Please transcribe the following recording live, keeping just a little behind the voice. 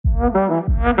Hi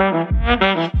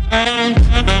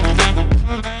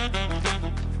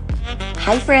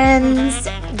friends,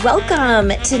 welcome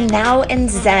to Now and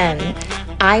Zen.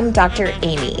 I'm Dr.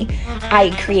 Amy.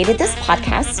 I created this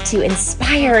podcast to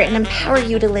inspire and empower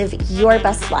you to live your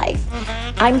best life.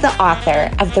 I'm the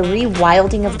author of The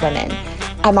Rewilding of Women.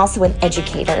 I'm also an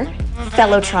educator,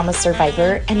 fellow trauma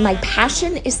survivor, and my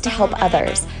passion is to help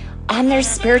others on their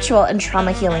spiritual and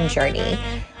trauma healing journey.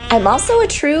 I'm also a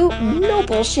true, no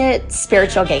bullshit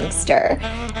spiritual gangster.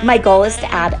 My goal is to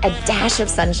add a dash of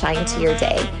sunshine to your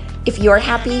day. If you're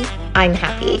happy, I'm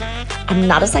happy. I'm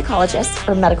not a psychologist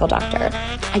or medical doctor.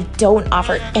 I don't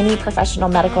offer any professional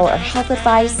medical or health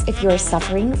advice. If you are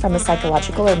suffering from a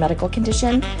psychological or medical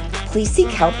condition, please seek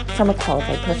help from a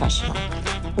qualified professional.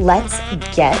 Let's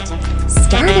get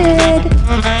started.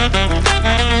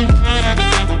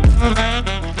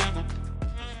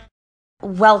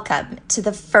 Welcome to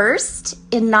the first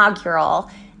inaugural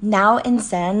Now and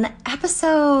Zen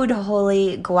episode.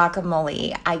 Holy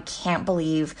guacamole. I can't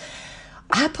believe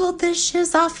I pulled this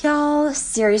shiz off, y'all.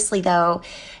 Seriously though,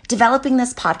 developing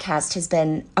this podcast has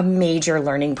been a major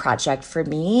learning project for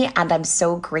me, and I'm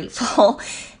so grateful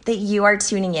that you are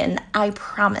tuning in. I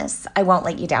promise I won't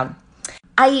let you down.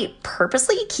 I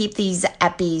purposely keep these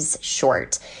epis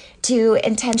short to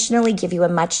intentionally give you a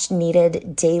much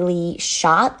needed daily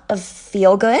shot of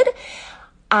feel good.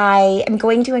 I am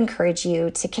going to encourage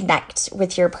you to connect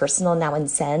with your personal Now and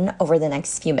Zen over the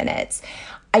next few minutes.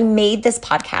 I made this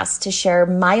podcast to share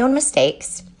my own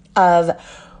mistakes of,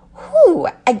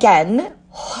 again,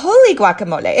 holy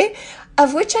guacamole,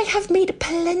 of which I have made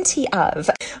plenty of,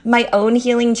 my own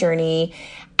healing journey.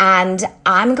 And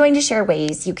I'm going to share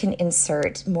ways you can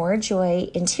insert more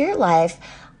joy into your life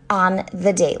on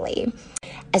the daily.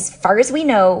 As far as we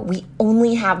know, we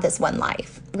only have this one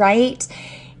life, right?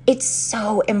 It's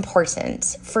so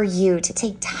important for you to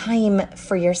take time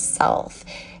for yourself.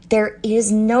 There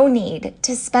is no need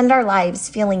to spend our lives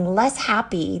feeling less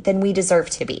happy than we deserve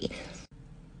to be.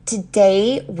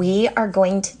 Today, we are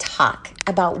going to talk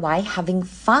about why having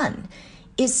fun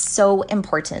is so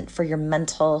important for your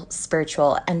mental,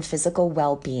 spiritual, and physical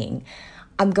well-being.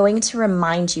 I'm going to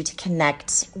remind you to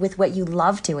connect with what you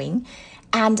love doing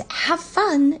and have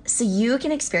fun so you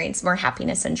can experience more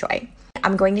happiness and joy.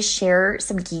 I'm going to share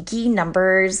some geeky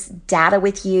numbers, data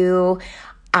with you.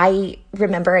 I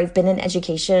remember I've been in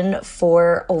education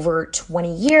for over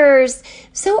 20 years,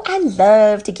 so I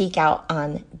love to geek out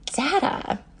on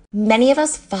data. Many of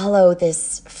us follow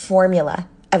this formula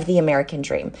of the American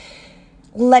dream.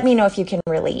 Let me know if you can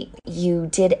relate. You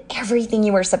did everything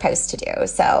you were supposed to do.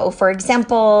 So, for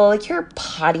example, you're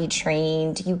potty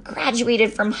trained, you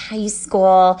graduated from high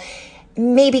school,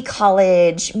 maybe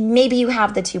college, maybe you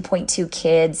have the 2.2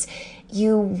 kids.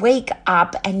 You wake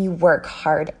up and you work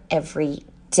hard every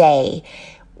day.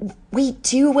 We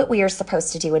do what we are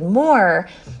supposed to do and more.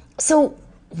 So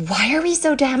why are we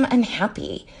so damn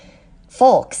unhappy?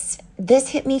 Folks, this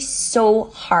hit me so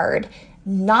hard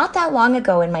not that long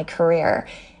ago in my career.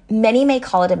 Many may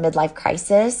call it a midlife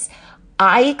crisis.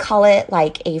 I call it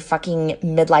like a fucking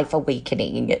midlife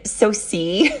awakening. So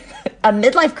see, a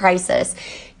midlife crisis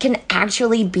can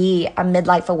actually be a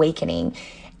midlife awakening,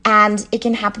 and it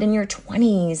can happen in your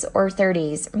 20s or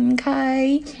 30s,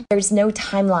 okay? There's no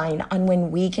timeline on when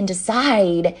we can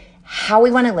decide how we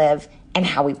want to live and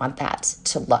how we want that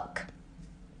to look.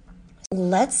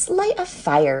 Let's light a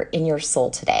fire in your soul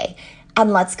today,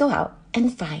 and let's go out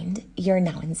and find your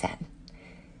Now and Zen.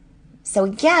 So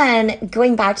again,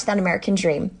 going back to that American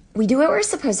dream, we do what we're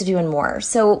supposed to do and more.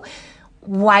 So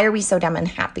why are we so damn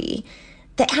unhappy?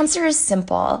 The answer is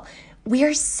simple. We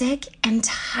are sick and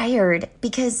tired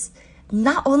because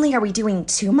not only are we doing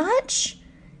too much,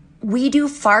 we do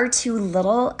far too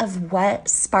little of what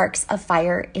sparks a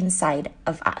fire inside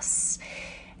of us.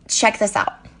 Check this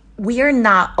out. We are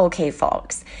not okay,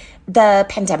 folks. The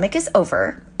pandemic is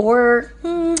over, or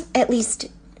at least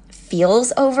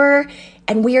feels over,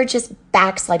 and we are just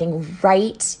backsliding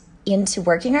right into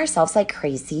working ourselves like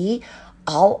crazy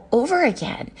all over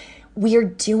again. We are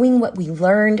doing what we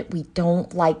learned we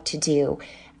don't like to do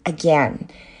again.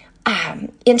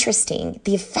 Interesting,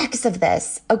 the effects of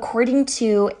this, according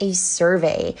to a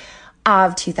survey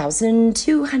of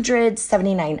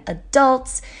 2,279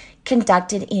 adults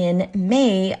conducted in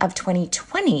May of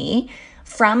 2020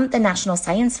 from the National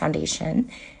Science Foundation,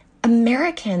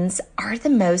 Americans are the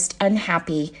most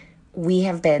unhappy we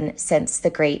have been since the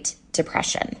Great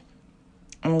Depression.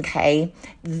 Okay,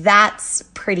 that's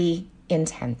pretty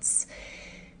intense.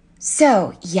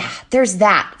 So yeah, there's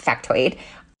that factoid.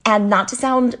 And not to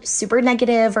sound super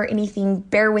negative or anything,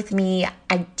 bear with me.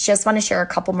 I just want to share a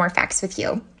couple more facts with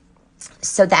you.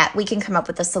 so that we can come up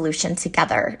with a solution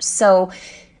together. So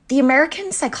the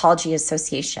American Psychology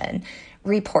Association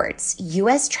reports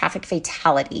U.S. traffic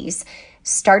fatalities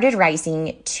started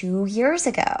rising 2 years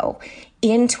ago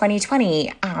in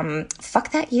 2020.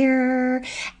 Fuck that year.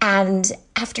 And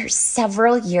after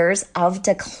several years of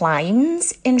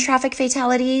declines in traffic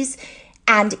fatalities,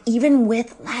 and even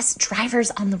with less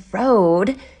drivers on the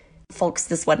road, folks,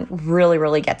 this one really,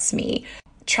 really gets me.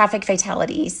 Traffic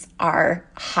fatalities are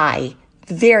high,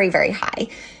 very, very high,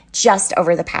 just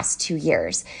over the past 2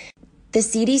 years. The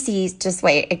CDC's, just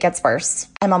wait, it gets worse.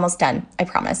 I'm almost done, I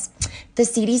promise. The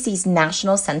CDC's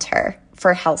National Center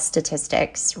for Health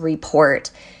Statistics report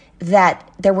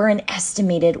that there were an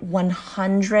estimated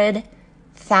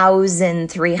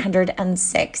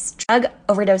 100,306 drug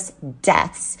overdose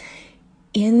deaths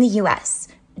in the US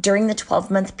during the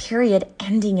 12-month period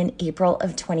ending in April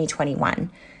of 2021.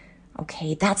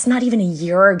 Okay, that's not even a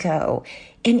year ago.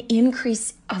 An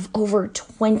increase of over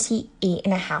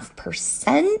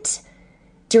 28.5%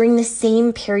 during the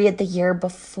same period the year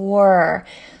before.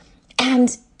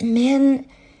 And men,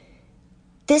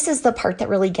 this is the part that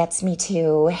really gets me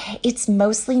too. It's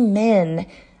mostly men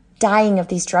dying of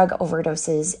these drug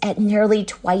overdoses at nearly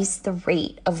twice the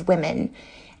rate of women.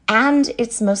 And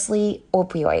it's mostly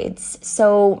opioids.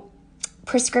 So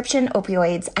prescription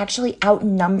opioids actually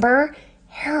outnumber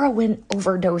heroin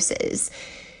overdoses.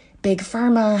 Big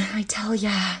pharma, I tell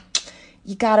ya,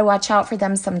 you gotta watch out for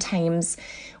them sometimes.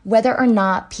 Whether or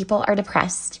not people are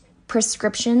depressed,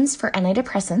 prescriptions for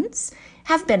antidepressants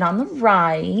have been on the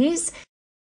rise.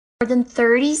 More than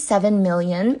 37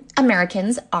 million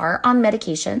Americans are on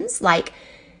medications like,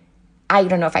 I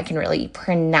don't know if I can really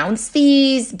pronounce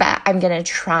these, but I'm going to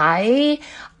try,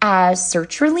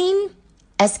 sertraline,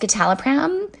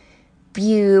 escitalopram,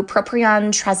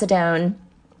 bupropion, trazodone,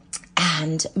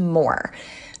 and more.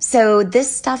 So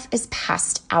this stuff is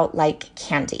passed out like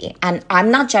candy. And I'm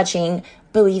not judging.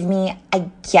 Believe me, I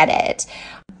get it.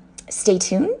 Stay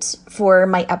tuned for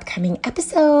my upcoming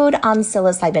episode on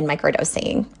psilocybin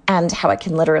microdosing and how it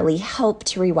can literally help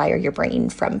to rewire your brain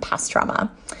from past trauma.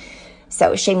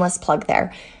 So shameless plug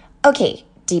there. Okay,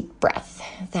 deep breath.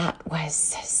 That was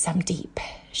some deep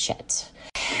shit.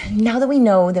 Now that we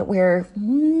know that we're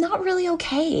not really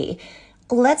okay,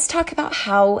 let's talk about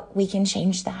how we can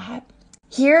change that.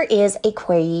 Here is a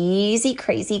crazy,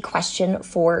 crazy question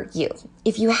for you.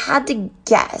 If you had to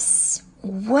guess,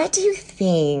 what do you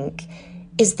think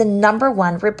is the number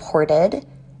one reported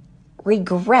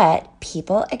regret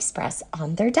people express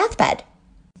on their deathbed?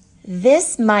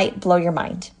 This might blow your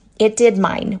mind. It did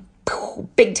mine,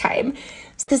 big time.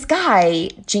 So this guy,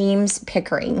 James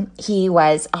Pickering, he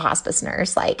was a hospice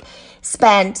nurse,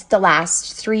 spent the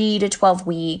last 3 to 12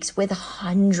 weeks with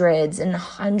hundreds and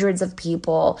hundreds of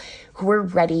people who were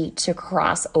ready to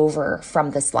cross over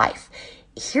from this life.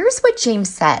 Here's what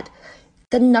James said.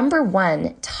 The number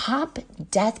one top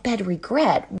deathbed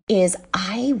regret is,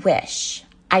 I wish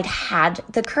I'd had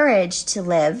the courage to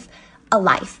live a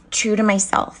life true to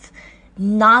myself,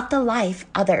 not the life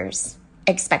others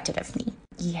expected of me.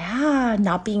 Yeah,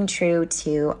 not being true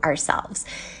to ourselves.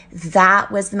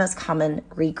 That was the most common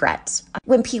regret.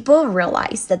 When people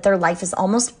realize that their life is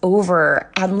almost over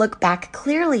and look back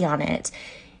clearly on it,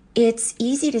 it's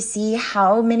easy to see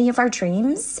how many of our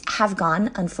dreams have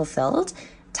gone unfulfilled.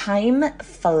 Time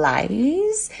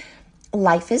flies,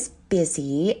 life is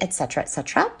busy, etc.,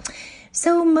 etc.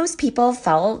 So most people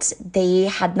felt they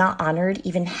had not honored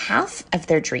even half of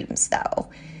their dreams, though.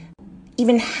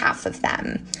 Even half of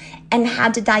them, and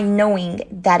had to die knowing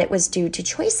that it was due to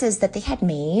choices that they had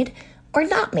made or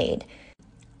not made.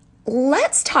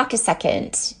 Let's talk a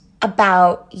second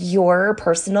about your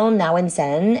personal now and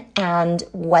zen and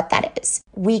what that is.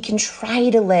 We can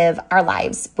try to live our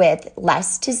lives with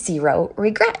less to zero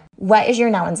regret. What is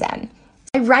your now and zen?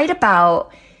 I write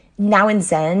about now and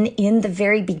zen in the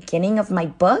very beginning of my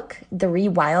book, The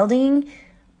Rewilding,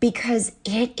 because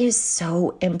it is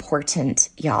so important,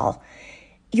 y'all.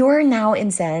 Your now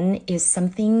and zen is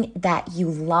something that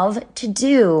you love to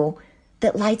do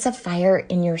that lights a fire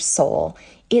in your soul.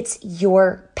 It's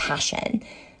your passion.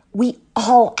 We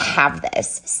all have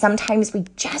this. Sometimes we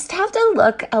just have to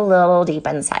look a little deep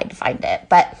inside to find it.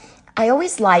 But I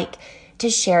always like to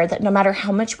share that no matter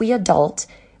how much we adult,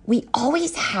 we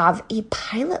always have a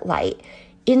pilot light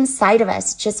inside of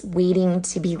us just waiting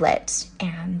to be lit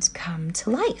and come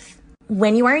to life.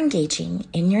 When you are engaging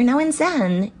in your now and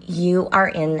zen, you are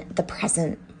in the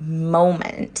present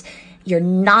moment. You're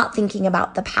not thinking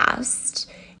about the past.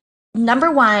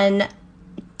 Number one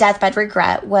deathbed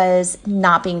regret was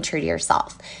not being true to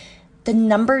yourself. The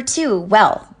number two,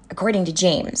 well, according to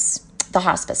James, the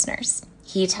hospice nurse,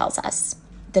 he tells us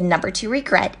the number 2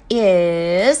 regret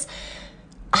is,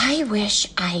 I wish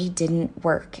I didn't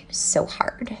work so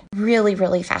hard. Really,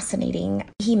 really fascinating.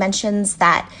 He mentions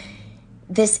that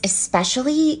this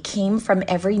especially came from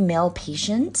every male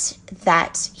patient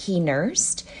that he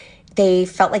nursed. They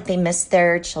felt like they missed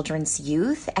their children's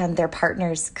youth and their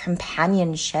partner's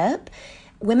companionship.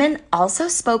 Women also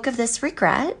spoke of this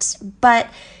regret, but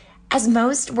as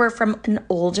most were from an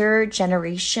older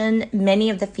generation, many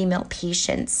of the female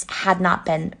patients had not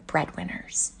been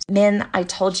breadwinners. Men, I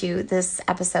told you this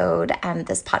episode and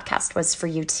this podcast was for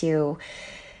you too.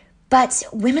 But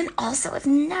women also have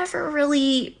never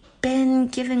really been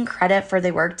given credit for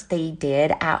the work they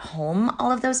did at home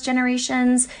all of those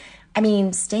generations. I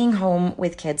mean, staying home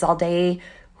with kids all day,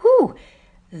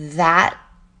 that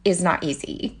is not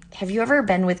easy. Have you ever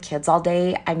been with kids all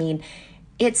day? I mean,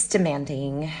 it's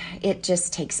demanding. It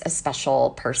just takes a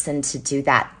special person to do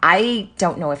that. I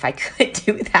don't know if I could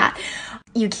do that.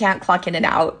 You can't clock in and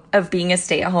out of being a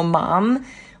stay-at-home mom,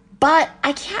 but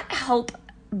I can't help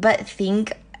but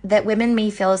think that women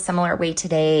may feel a similar way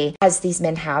today as these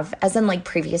men have, as in like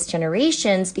previous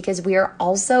generations, because we are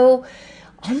also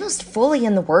almost fully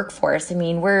in the workforce. I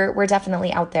mean, we're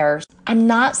definitely out there. I'm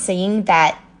not saying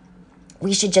that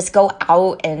we should just go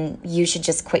out and you should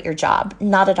just quit your job.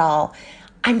 Not at all.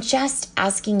 I'm just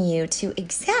asking you to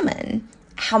examine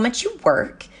how much you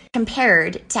work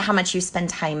compared to how much you spend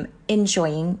time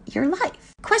enjoying your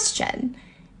life. Question: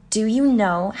 do you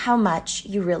know how much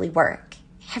you really work?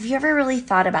 Have you ever really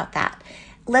thought about that?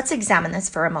 Let's examine this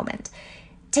for a moment.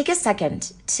 Take a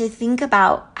second to think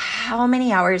about how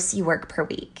many hours you work per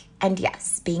week. And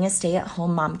yes, being a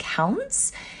stay-at-home mom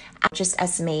counts. Just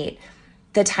estimate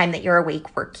the time that you're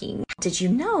awake working. Did you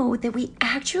know that we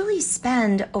actually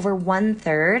spend over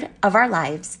 1/3 of our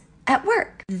lives at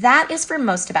work? That is for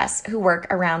most of us who work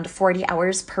around 40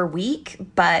 hours per week,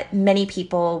 but many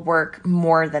people work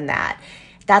more than that.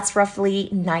 That's roughly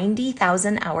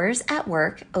 90,000 hours at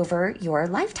work over your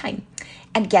lifetime.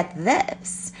 And get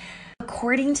this,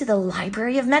 according to the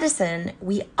Library of Medicine,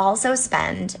 we also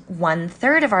spend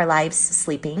 1/3 of our lives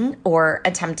sleeping or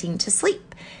attempting to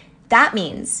sleep. That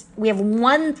means we have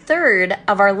 1/3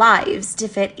 of our lives to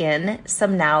fit in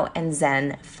some now and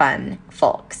zen fun,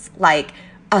 folks. Like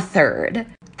a third.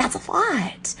 That's a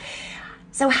lot.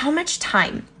 So how much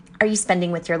time are you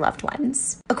spending with your loved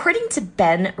ones? According to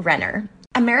Ben Renner,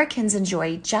 Americans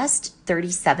enjoy just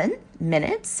 37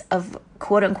 minutes of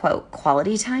quote unquote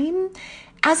quality time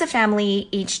as a family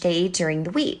each day during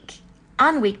the week.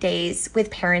 On weekdays,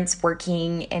 with parents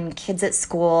working and kids at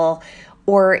school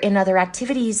or in other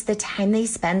activities, the time they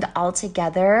spend all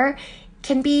together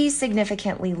can be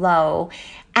significantly low.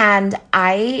 And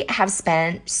I have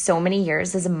spent so many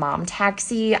years as a mom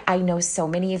taxi. I know so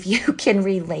many of you can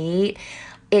relate.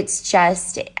 It's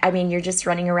just, I mean, you're just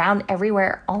running around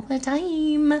everywhere all the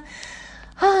time.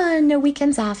 No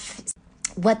weekends off.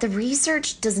 What the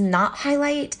research does not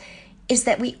highlight is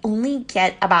that we only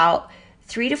get about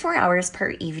 3 to 4 hours per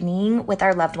evening with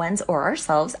our loved ones or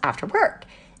ourselves after work.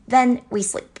 Then we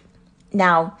sleep.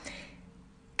 Now,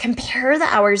 compare the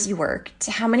hours you work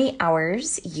to how many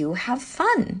hours you have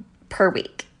fun per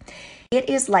week. It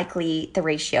is likely the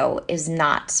ratio is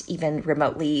not even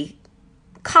remotely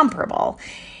comparable.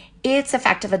 It's a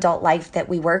fact of adult life that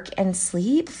we work and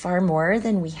sleep far more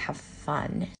than we have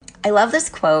fun. I love this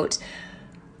quote: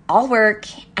 all work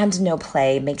and no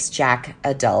play makes Jack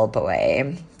a dull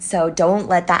boy. So don't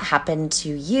let that happen to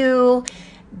you.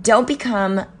 Don't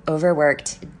become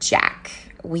overworked Jack.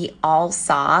 We all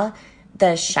saw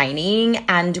The Shining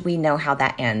and we know how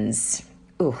that ends.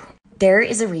 Ooh. There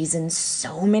is a reason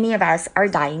so many of us are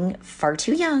dying far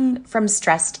too young from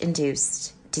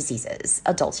stress-induced diseases.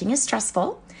 Adulting is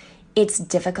stressful. It's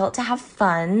difficult to have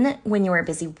fun when you are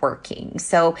busy working.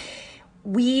 So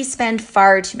we spend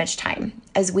far too much time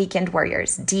as weekend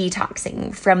warriors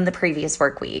detoxing from the previous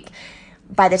work week.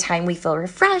 By the time we feel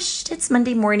refreshed, it's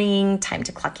Monday morning, time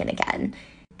to clock in again.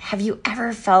 Have you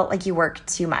ever felt like you work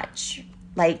too much?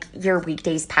 Like your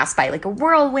weekdays pass by like a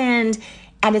whirlwind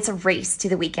and it's a race to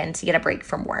the weekend to get a break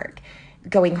from work.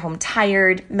 Going home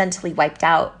tired, mentally wiped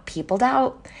out, peopled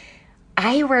out.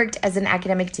 I worked as an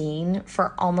academic dean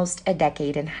for almost a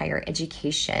decade in higher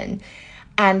education.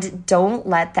 And don't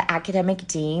let the academic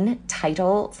dean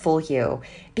title fool you,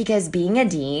 because being a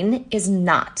dean is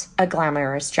not a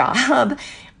glamorous job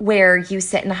where you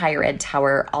sit in a higher ed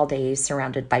tower all day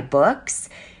surrounded by books.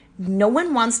 No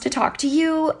one wants to talk to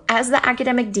you as the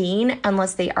academic dean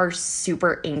unless they are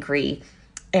super angry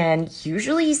and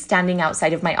usually standing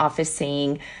outside of my office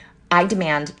saying, I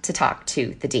demand to talk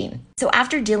to the dean. So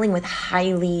after dealing with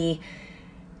highly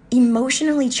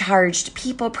emotionally charged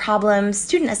people problems,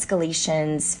 student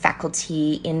escalations,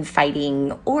 faculty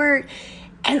infighting, or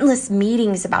endless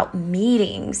meetings about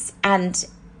meetings, and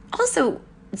also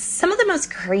some of the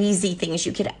most crazy things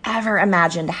you could ever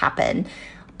imagine to happen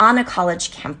on a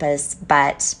college campus,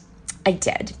 but I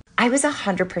did. I was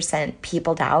 100%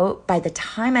 peopled out by the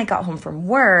time I got home from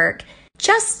work,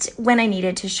 just when I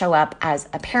needed to show up as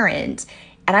a parent,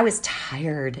 and I was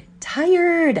tired.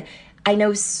 I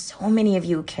know so many of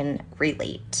you can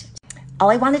relate.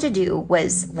 All I wanted to do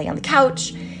was lay on the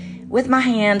couch with my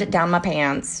hand down my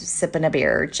pants, sipping a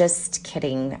beer. Just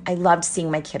kidding. I loved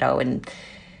seeing my kiddo, and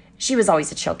she was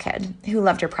always a chill kid who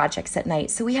loved her projects at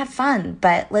night. So we had fun,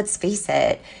 but let's face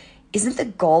it, isn't the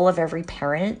goal of every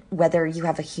parent, whether you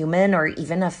have a human or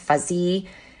even a fuzzy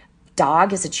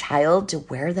dog as a child, to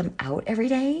wear them out every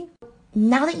day?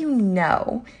 Now that you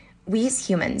know, we as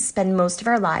humans spend most of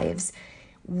our lives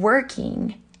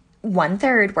working, one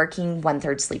third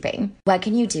sleeping. What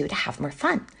can you do to have more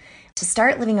fun? To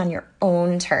start living on your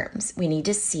own terms, we need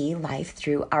to see life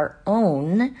through our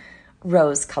own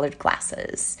rose-colored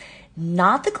glasses,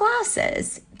 not the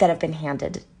glasses that have been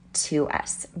handed to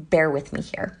us. Bear with me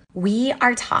here. We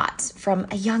are taught from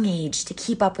a young age to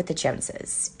keep up with the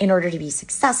Joneses. In order to be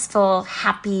successful,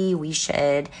 happy, we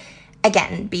should,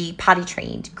 again, be potty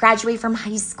trained, graduate from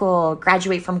high school,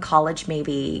 graduate from college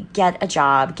maybe, get a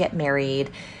job, get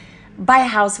married, buy a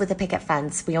house with a picket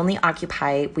fence. We only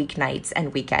occupy weeknights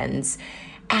and weekends,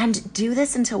 and do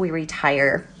this until we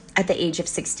retire at the age of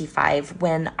 65,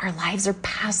 when our lives are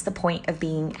past the point of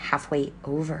being halfway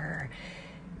over.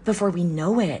 Before we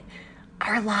know it,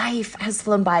 our life has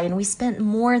flown by and we spent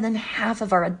more than half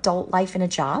of our adult life in a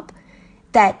job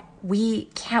that we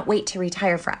can't wait to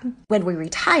retire from. When we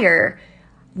retire,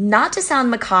 not to sound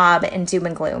macabre and doom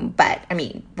and gloom, but I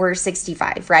mean, we're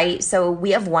 65, right? So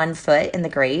we have one foot in the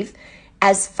grave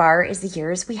as far as the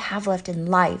years we have left in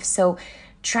life. So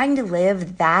trying to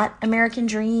live that American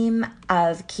dream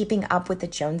of keeping up with the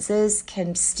Joneses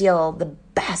can steal the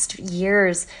best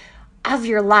years of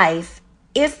your life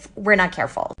if we're not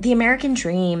careful. The American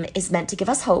dream is meant to give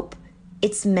us hope.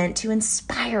 It's meant to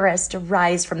inspire us to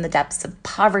rise from the depths of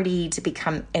poverty to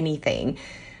become anything,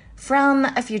 from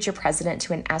a future president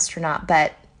to an astronaut,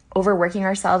 but overworking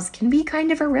ourselves can be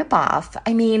kind of a ripoff.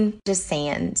 I mean, just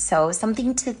saying. So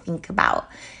something to think about.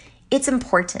 It's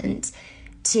important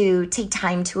to take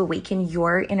time to awaken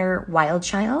your inner wild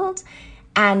child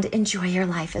and enjoy your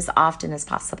life as often as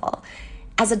possible.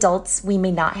 As adults, we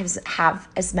may not have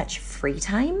as much free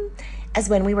time as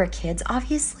when we were kids,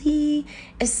 obviously,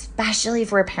 especially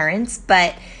if we're parents,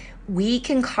 but we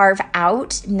can carve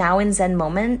out now and zen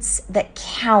moments that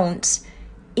count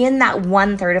in that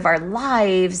 1/3 of our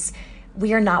lives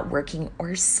we are not working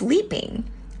or sleeping.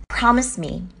 Promise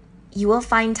me, you will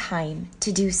find time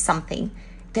to do something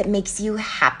that makes you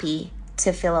happy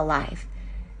to feel alive.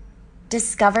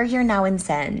 Discover your now and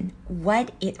zen.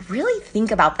 Really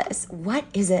think about this. What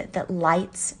is it that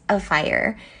lights a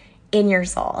fire in your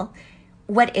soul?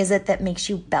 What is it that makes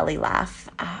you belly laugh?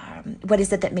 What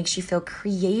is it that makes you feel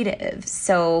creative?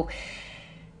 So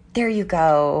there you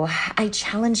go. I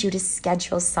challenge you to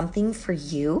schedule something for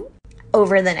you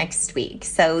over the next week.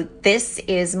 So this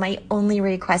is my only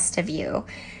request of you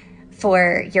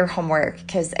for your homework,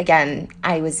 because again,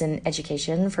 I was in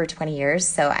education for 20 years,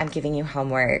 so I'm giving you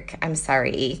homework. I'm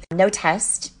sorry. No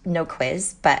test, no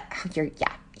quiz, but you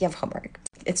have homework.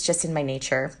 It's just in my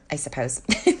nature, I suppose.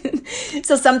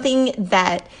 So something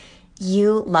that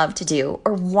you love to do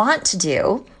or want to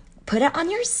do, put it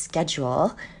on your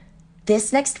schedule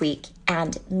this next week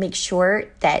and make sure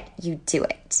that you do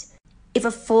it. If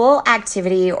a full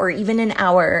activity or even an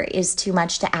hour is too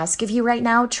much to ask of you right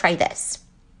now, try this.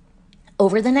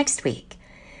 Over the next week,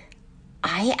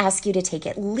 I ask you to take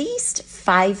at least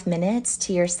 5 minutes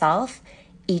to yourself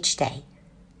each day.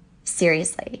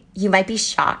 Seriously, you might be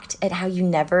shocked at how you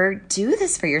never do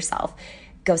this for yourself.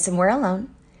 Go somewhere alone,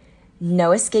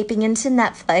 no escaping into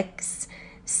Netflix,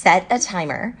 set a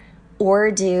timer, or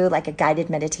do like a guided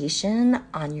meditation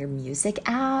on your music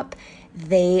app.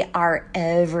 They are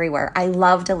everywhere. I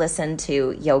love to listen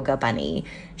to Yoga Bunny.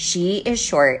 She is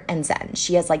short and zen.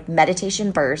 She has like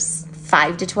meditation bursts,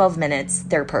 5 to 12 minutes.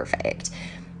 They're perfect.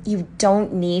 You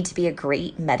don't need to be a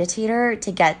great meditator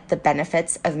to get the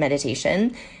benefits of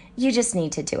meditation. You just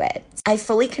need to do it. I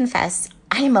fully confess,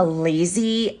 I am a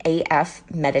lazy AF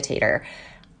meditator.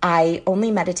 I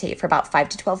only meditate for about 5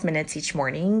 to 12 minutes each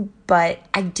morning, but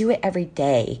I do it every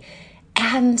day.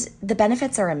 And the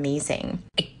benefits are amazing.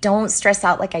 I don't stress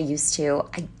out like I used to.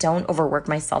 I don't overwork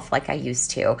myself like I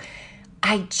used to.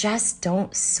 I just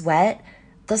don't sweat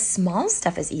the small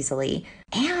stuff as easily.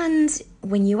 And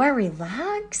when you are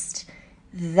relaxed,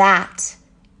 that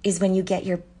is when you get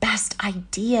your best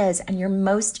ideas and your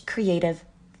most creative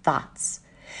thoughts.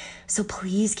 So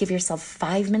please give yourself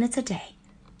 5 minutes a day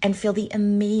and feel the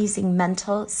amazing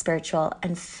mental, spiritual,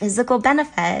 and physical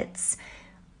benefits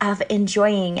of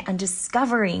enjoying and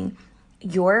discovering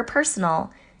your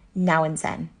personal now and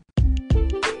zen.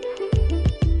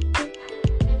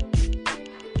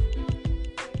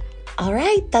 All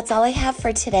right, that's all I have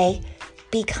for today.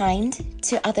 Be kind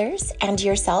to others and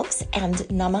yourselves, and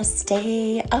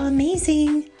namaste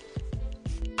amazing.